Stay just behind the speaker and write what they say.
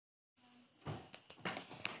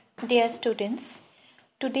Dear students,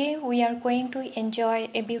 today we are going to enjoy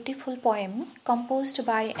a beautiful poem composed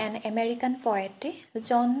by an American poet,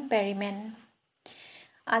 John Berryman.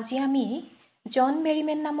 আজি আমি জন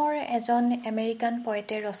বেৰিমেন নামৰ এজন American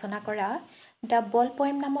পয়েটে ৰচনা কৰা the ball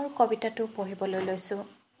poem নামৰ কবিতাটো পঢ়িবলৈ লৈছোঁ।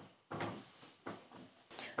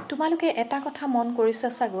 তোমালোকে এটা কথা মন কৰিছা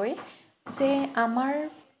চাগৈ যে আমাৰ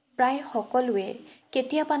প্ৰায় সকলোৱে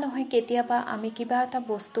কেতিয়াবা নহয় কেতিয়াবা আমি কিবা এটা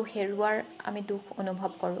বস্তু হেৰুৱাৰ আমি দুখ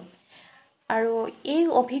অনুভৱ কৰোঁ। আৰু এই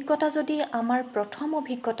অভিজ্ঞতা যদি আমাৰ প্ৰথম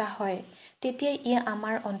অভিজ্ঞতা হয় তেতিয়া ই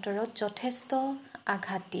আমাৰ অন্তৰত যথেষ্ট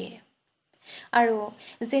আঘাত দিয়ে। আৰু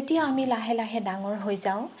যেতিয়া আমি লাহে লাহে ডাঙৰ হৈ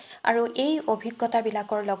যাওঁ আৰু এই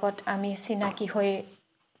অভিজ্ঞতাবিলাকৰ লগত আমি চিনাকি হৈ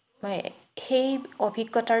সেই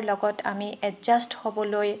অভিজ্ঞতাৰ লগত আমি এডজাষ্ট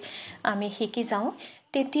হ'বলৈ আমি শিকি যাওঁ,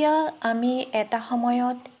 তেতিয়া আমি এটা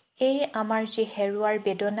সময়ত এই আমাৰ যি হেৰুৱাৰ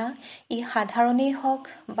বেদনা ই সাধাৰণেই হওক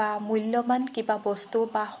বা মূল্যৱান কিবা বস্তু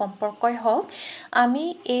বা সম্পৰ্কই হওক, আমি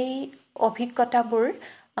এই অভিজ্ঞতাবোৰ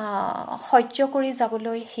সহ্য কৰি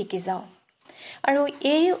যাবলৈ শিকি যাওঁ। আৰু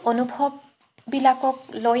এই অনুভৱবিলাকক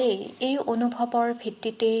লৈয়ে এই অনুভৱৰ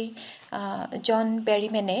ভিত্তিতেই জন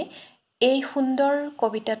বেৰিমেনে এই সুন্দৰ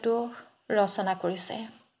কবিতাটো ৰচনা কৰিছে।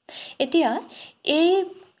 এতিয়া এই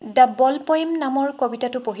দ্য বল পয়েম নামৰ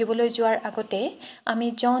কবিতাটো পঢ়িবলৈ যোৱাৰ আগতে আমি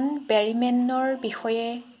জন বেৰিমেনৰ বিষয়ে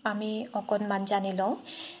আমি অকণমান জানি লওঁ।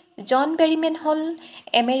 জন বেৰিমেন হ'ল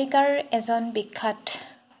আমেৰিকাৰ এজন বিখ্যাত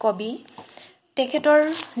কবি। তেখেতৰ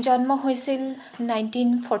জন্ম হৈছিল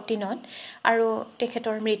 1914 আৰু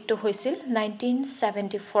তেখেতৰ মৃত্যু হৈছিল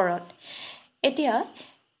 1974। এতিয়া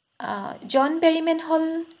জন বেৰিমেন হ'ল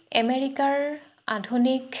আমেৰিকাৰ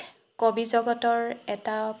আধুনিক কবি জগতৰ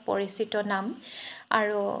এটা পৰিচিত নাম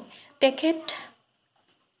আৰু তেখেত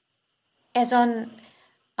এজন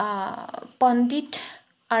পণ্ডিত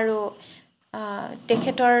আৰু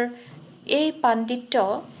তেখেতৰ এই পাণ্ডিত্য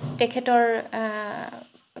তেখেতৰ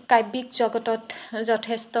কাব্যিক জগতত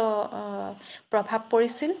যথেষ্ট প্ৰভাৱ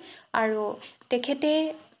পৰিছিল আৰু তেখেতে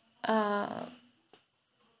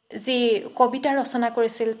যি কবিতা ৰচনা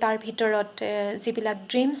কৰিছিল তাৰ ভিতৰত যিবিলাক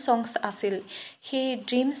ড্ৰিম ছংছ আছিল, সেই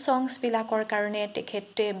ড্ৰিম ছংছবিলাকৰ কাৰণে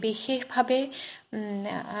তেখেতে বিশেষভাৱে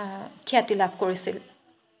খ্যাতি লাভ কৰিছিল।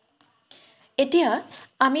 এতিয়া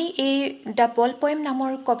আমি এই দ্য বল পয়েম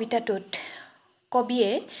নামৰ কবিতাটোত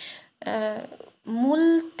কবিয়ে মূল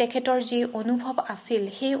তেখেতৰ যি অনুভৱ আছিল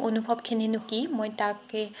সেই অনুভৱখিনিনো কি, মই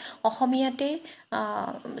তাকে অসমীয়াতে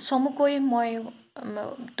চমুকৈ মই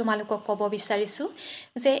তোমালোকক ক'ব বিচাৰিছোঁ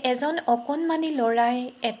যে এজন অকণমানি ল'ৰাই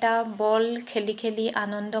এটা বল খেলি খেলি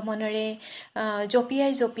আনন্দ মনেৰে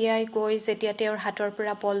জঁপিয়াই জঁপিয়াই গৈ যেতিয়া তেওঁৰ হাতৰ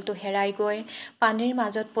পৰা বলটো হেৰাই গৈ পানীৰ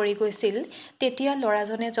মাজত পৰি গৈছিল, তেতিয়া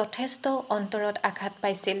ল'ৰাজনে যথেষ্ট অন্তৰত আঘাত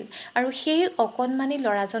পাইছিল। আৰু সেই অকণমানি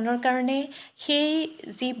ল'ৰাজনৰ কাৰণে সেই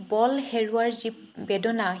যি বল হেৰুৱাৰ যি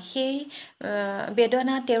বেদনা, সেই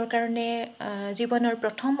বেদনা তেওঁৰ কাৰণে জীৱনৰ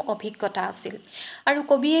প্ৰথম অভিজ্ঞতা আছিল। আৰু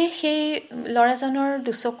কবিয়ে সেই ল'ৰাজনৰ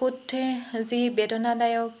দুচকুত যি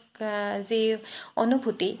বেদনাদায়ক যি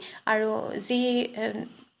অনুভূতি আৰু যি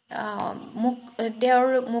তেওঁৰ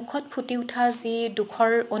মুখত ফুটি উঠা যি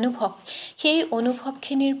দুখৰ অনুভৱ, সেই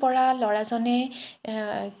অনুভৱখিনিৰ পৰা ল'ৰাজনে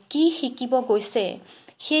কি শিকিব গৈছে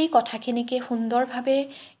সেই কথাখিনিকে সুন্দৰভাৱে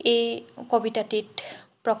এই কবিতাটিত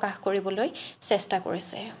প্ৰকাশ কৰিবলৈ চেষ্টা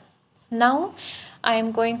কৰিছে। Now I am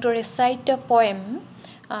going to recite the poem.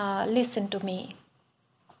 Listen to me.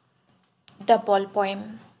 The ball poem.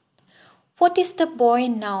 What is the boy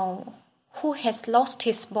now who has lost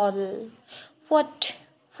his ball?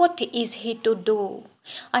 What is he to do?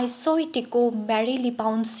 I saw it go merrily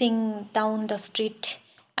bouncing down the street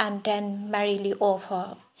and then merrily over.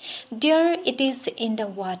 There it is in the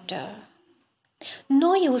water.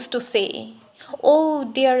 No use to say,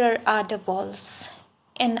 oh, there are other balls.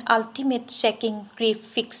 An ultimate shaking grief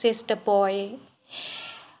fixes the boy.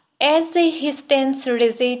 As he stands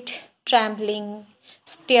rigid, trembling,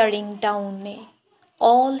 staring down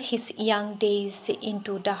all his young days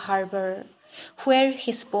into the harbor where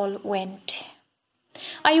his ball went.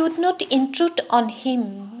 I would not intrude on him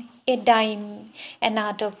a dime,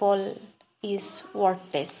 another ball is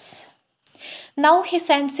worthless. Now he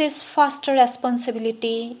senses faster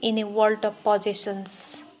responsibility in a world of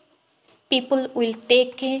possessions. People will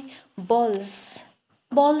take balls.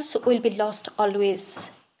 Balls will be lost always,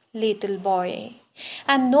 little boy.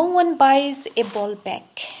 And no one buys a ball back.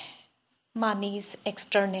 Money is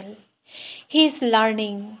external. He is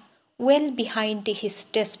learning well behind his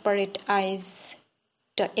desperate eyes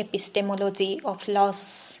the epistemology of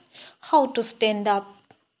loss, how to stand up,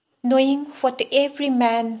 knowing what every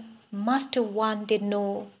man must one day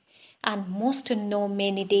know and must know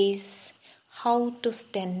many days, how to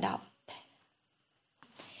stand up.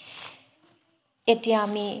 এতিয়া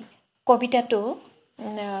আমি কবিতাটো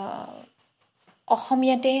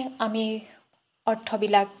অসমীয়াতে আমি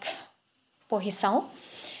অৰ্থবিলাক পঢ়ি চাওঁ।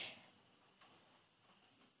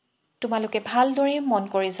 তোমালোকে ভালদৰে মন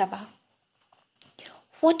কৰি যাবা।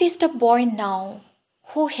 What is the boy now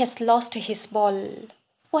who has lost his ball?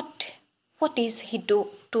 What is he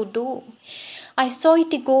to do? I saw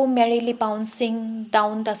it go merrily bouncing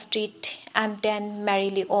down the street and then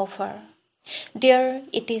merrily over. There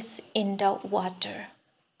it is in the water.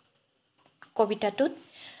 কবিতাটোত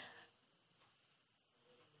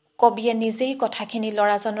কবিয়ে নিজেই কথাখিনি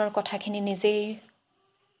ল'ৰাজনৰ কথাখিনি নিজেই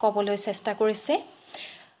ক'বলৈ চেষ্টা কৰিছে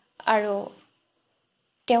আৰু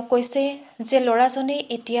তেওঁ কৈছে যে ল'ৰাজনে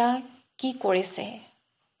এতিয়া কি কৰিছে।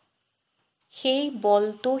 সেই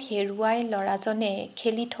বলটো হেৰুৱাই ল'ৰাজনে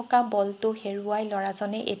খেলি থকা বলটো হেৰুৱাই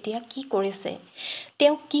ল'ৰাজনে এতিয়া কি কৰিছে,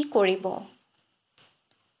 তেওঁ কি কৰিব।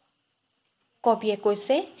 কবিয়ে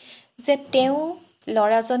কৈছে যে তেওঁ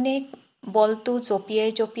ল'ৰাজনে বলটো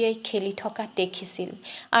জঁপিয়াই জঁপিয়াই খেলি থকা দেখিছিল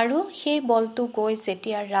আৰু সেই বলটো গৈ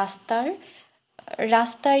যেতিয়া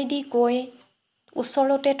ৰাস্তাইদি গৈ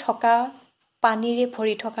ওচৰতে থকা পানীৰে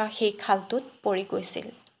ভৰি থকা সেই খালটোত পৰি গৈছিল।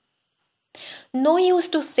 No use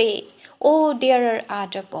to say, oh there are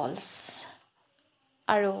other balls.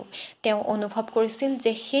 আৰু তেওঁ অনুভৱ কৰিছিল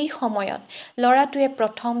যে সেই সময়ত ল'ৰাটোৱে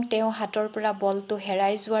প্ৰথম তেওঁ হাতৰ পৰা বলটো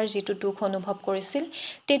হেৰাই যোৱাৰ যিটো দুখ অনুভৱ কৰিছিল,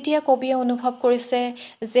 তেতিয়া কবিয়ে অনুভৱ কৰিছে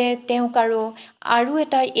যে তেওঁক আৰু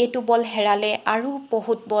এটা এইটো বল হেৰালে আৰু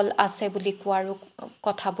বহুত বল আছে বুলি কোৱাৰো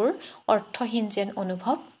কথাবোৰ অৰ্থহীন যেন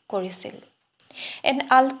অনুভৱ কৰিছিল। An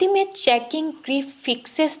ultimate checking grief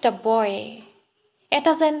fixes the boy.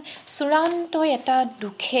 এটা যেন চূড়ান্ত এটা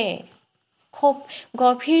দুখে, খুব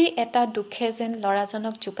গভীৰ এটা দুখে যেন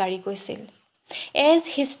ল'ৰাজনক জোকাৰি গৈছিল। As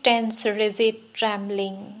he stands rigid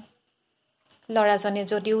trembling. ল'ৰাজনে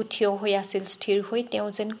যদিও থিয় হৈ আছিল স্থিৰ হৈ, তেওঁ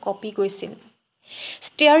যেন কঁপি গৈছিল।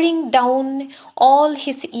 Staring down all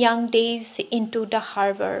his young days into the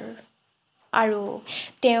harbor. আৰু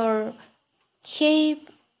তেওঁৰ সেই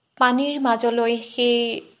পানীৰ মাজলৈ, সেই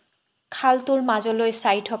খালটোৰ মাজলৈ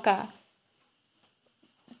চাই থকা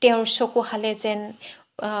তেওঁৰ চকুহালে যেন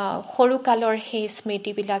সৰুকালৰ সেই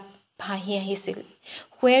স্মৃতিবিলাক ভাহি আহিছিল।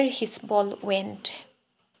 Where his ball went.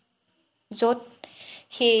 য'ত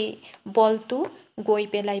সেই বলটো গৈ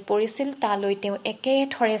পেলাই পৰিছিল তালৈ তেওঁ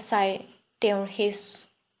একেথৰে চাই তেওঁৰ সেই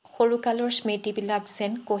সৰুকালৰ স্মৃতিবিলাক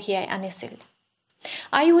যেন কঢ়িয়াই আনিছিল।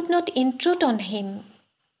 I would not intrude on him.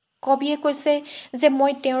 কবিয়ে কৈছে যে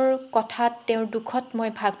মই তেওঁৰ কথাত, তেওঁৰ দুখত মই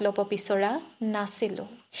ভাগ ল'ব বিচৰা নাছিলোঁ।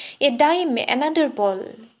 A dime, another ball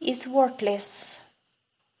is worthless.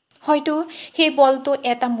 হয়তো সেই বলটো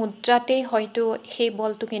এটা মুদ্ৰাতেই হয়তো সেই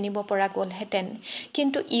বলটো কিনিব পৰা গ'লহেঁতেন,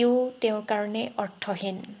 কিন্তু ইও তেওঁৰ কাৰণে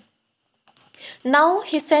অৰ্থহীন। Now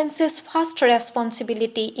he senses first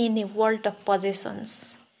responsibility in a world of possessions.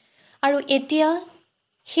 আৰু এতিয়া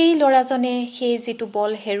সেই ল'ৰাজনে সেই যিটো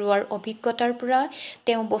বল হেৰুৱাৰ অভিজ্ঞতাৰ পৰা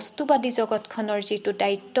তেওঁ বস্তুবাদী জগতখনৰ যিটো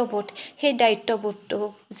দায়িত্ববোধ, সেই দায়িত্ববোধটো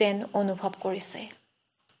যেন অনুভৱ কৰিছে।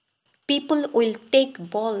 People will take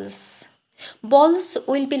balls. Balls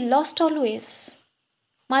will be lost always.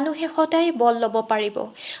 মানুহে সদায় বল ল'ব পাৰিব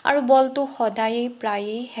আৰু বলটো সদায়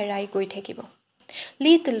প্ৰায়ে হেৰাই গৈ থাকিব।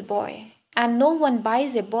 Little boy and no one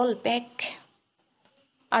buys a ball back.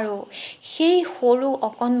 আৰু সেই সৰু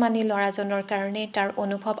অকণমানি ল'ৰাজনৰ কাৰণে তাৰ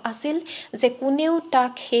অনুভৱ আছিল যে কোনেও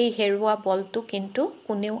তাক সেই হেৰুৱা বলটো কিন্তু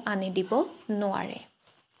কোনেও আনি দিব নোৱাৰে।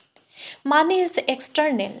 Money is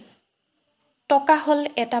external. টকা হ'ল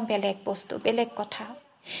এটা বেলেগ বস্তু, বেলেগ কথা।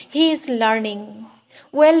 He is learning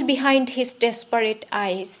well behind his desperate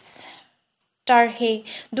eyes. তাৰ সেই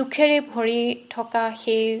দুখেৰে ভৰি থকা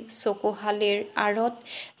সেই চকুহালিৰ আঁৰত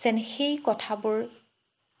যেন সেই কথাবোৰ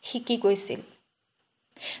শিকি গৈছিল।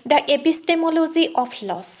 The epistemology of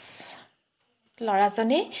loss.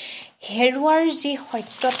 ল'ৰাজনে হেৰুৱাৰ যি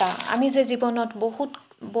সত্যতা, আমি যে জীৱনত বহুত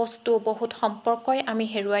বস্তু, বহুত সম্পৰ্কই আমি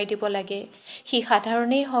হেৰুৱাই দিব লাগে, সি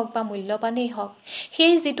সাধাৰণেই হওক বা মূল্যৱানেই হওক,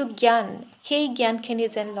 সেই যিটো জ্ঞান, সেই জ্ঞানখিনি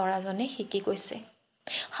যেন ল'ৰাজনে শিকি গৈছে।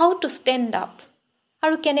 How to stand up.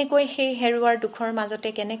 আৰু কেনেকৈ সেই হেৰুৱাৰ দুখৰ মাজতে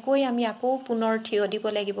কেনেকৈ আমি আকৌ পুনৰ থিয় দিব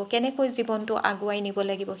লাগিব, কেনেকৈ জীৱনটো আগুৱাই নিব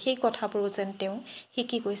লাগিব, সেই কথাবোৰো যেন তেওঁ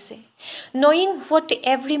শিকি গৈছে। Knowing what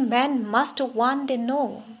every man must one day know.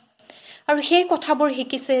 আৰু সেই কথাবোৰ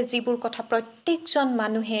শিকিছে যিবোৰ কথা প্ৰত্যেকজন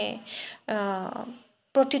মানুহে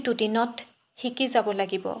প্ৰতিটো দিনত শিকি যাব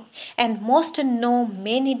লাগিব। And most know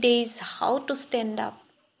many days how to stand up.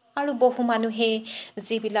 আৰু বহু মানুহে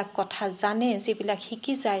যিবিলাক কথা জানে, যিবিলাক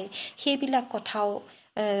শিকি যায়, সেইবিলাক কথাও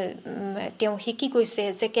তেওঁ শিকি গৈছে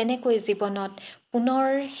যে কেনেকৈ জীৱনত পুনৰ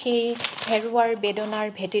সেই হেৰুৱাৰ বেদনাৰ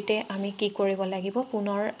ভেটিতে আমি কি কৰিব লাগিব,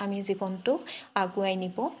 পুনৰ আমি জীৱনটো আগুৱাই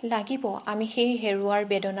নিব লাগিব। আমি সেই হেৰুৱাৰ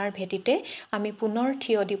বেদনাৰ ভেটিতে আমি পুনৰ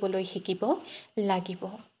থিয় দিবলৈ শিকিব লাগিব।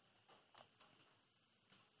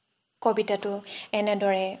 কবিতাটো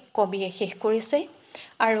এনেদৰে কবিয়ে শেষ কৰিছে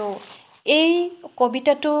আৰু এই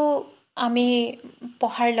কবিতাটো আমি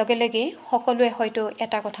পঢ়াৰ লগে লগে সকলোৱে হয়তো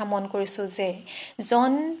এটা কথা মন কৰিছোঁ যে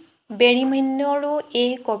জন বেৰিমেনৰো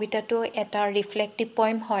এই কবিতাটো এটা ৰিফ্লেক্টিভ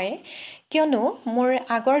পয়েম হয়, কিয়নো মোৰ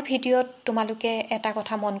আগৰ ভিডিঅ'ত তোমালোকে এটা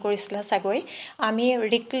কথা মন কৰিছিলা চাগৈ, আমি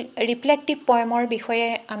ৰিফ্লেক্টিভ পয়েমৰ বিষয়ে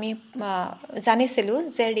আমি জানিছিলোঁ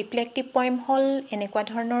যে ৰিফ্লেক্টিভ পয়েম হ'ল এনেকুৱা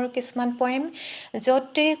ধৰণৰ কিছুমান পয়েম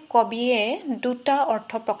য'তে কবিয়ে দুটা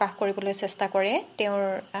অৰ্থ প্ৰকাশ কৰিবলৈ চেষ্টা কৰে তেওঁৰ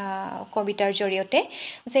কবিতাৰ জৰিয়তে,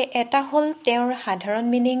 যে এটা হ'ল তেওঁৰ সাধাৰণ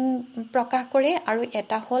মিনিং প্ৰকাশ কৰে আৰু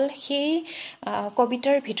এটা হ'ল সেই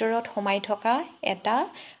কবিতাৰ ভিতৰত সোমাই থকা এটা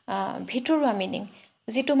ভিতৰুৱা মিনিং,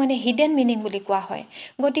 যিটো মানে হিডেন মিনিং বুলি কোৱা হয়।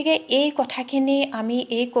 গতিকে এই কথাখিনি আমি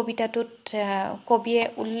এই কবিতাটোত কবিয়ে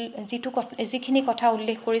যিখিনি কথা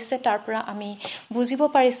উল্লেখ কৰিছে তাৰ পৰা আমি বুজিব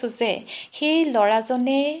পাৰিছোঁ যে সেই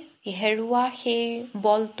ল'ৰাজনে হেৰুৱা সেই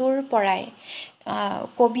বলটোৰ পৰাই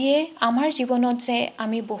কবিয়ে আমাৰ জীৱনত যে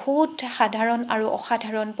আমি বহুত সাধাৰণ আৰু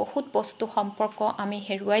অসাধাৰণ বহুত বস্তু সম্পৰ্ক আমি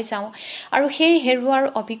হেৰুৱাই যাওঁ আৰু সেই হেৰুৱাৰ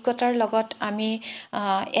অভিজ্ঞতাৰ লগত আমি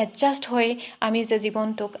এডজাষ্ট হৈ আমি যে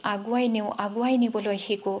জীৱনটোক আগুৱাই নিবলৈ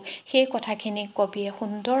শিকোঁ, সেই কথাখিনি কবিয়ে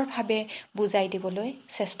সুন্দৰভাৱে বুজাই দিবলৈ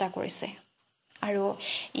চেষ্টা কৰিছে। আৰু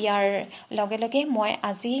ইয়াৰ লগে লগে মই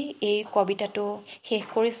আজি এই কবিতাটো শেষ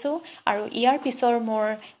কৰিছোঁ আৰু ইয়াৰ পিছৰ মোৰ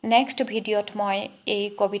নেক্সট ভিডিঅ'ত মই এই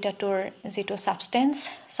কবিতাটোৰ যিটো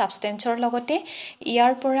ছাবষ্টেঞ্চৰ লগতে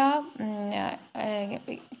ইয়াৰ পৰা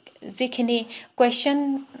যিখিনি কুৱেশ্যন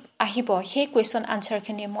আহিব সেই কুৱেশ্যন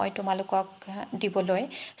আনচাৰখিনি মই তোমালোকক দিবলৈ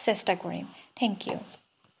চেষ্টা কৰিম। Thank U.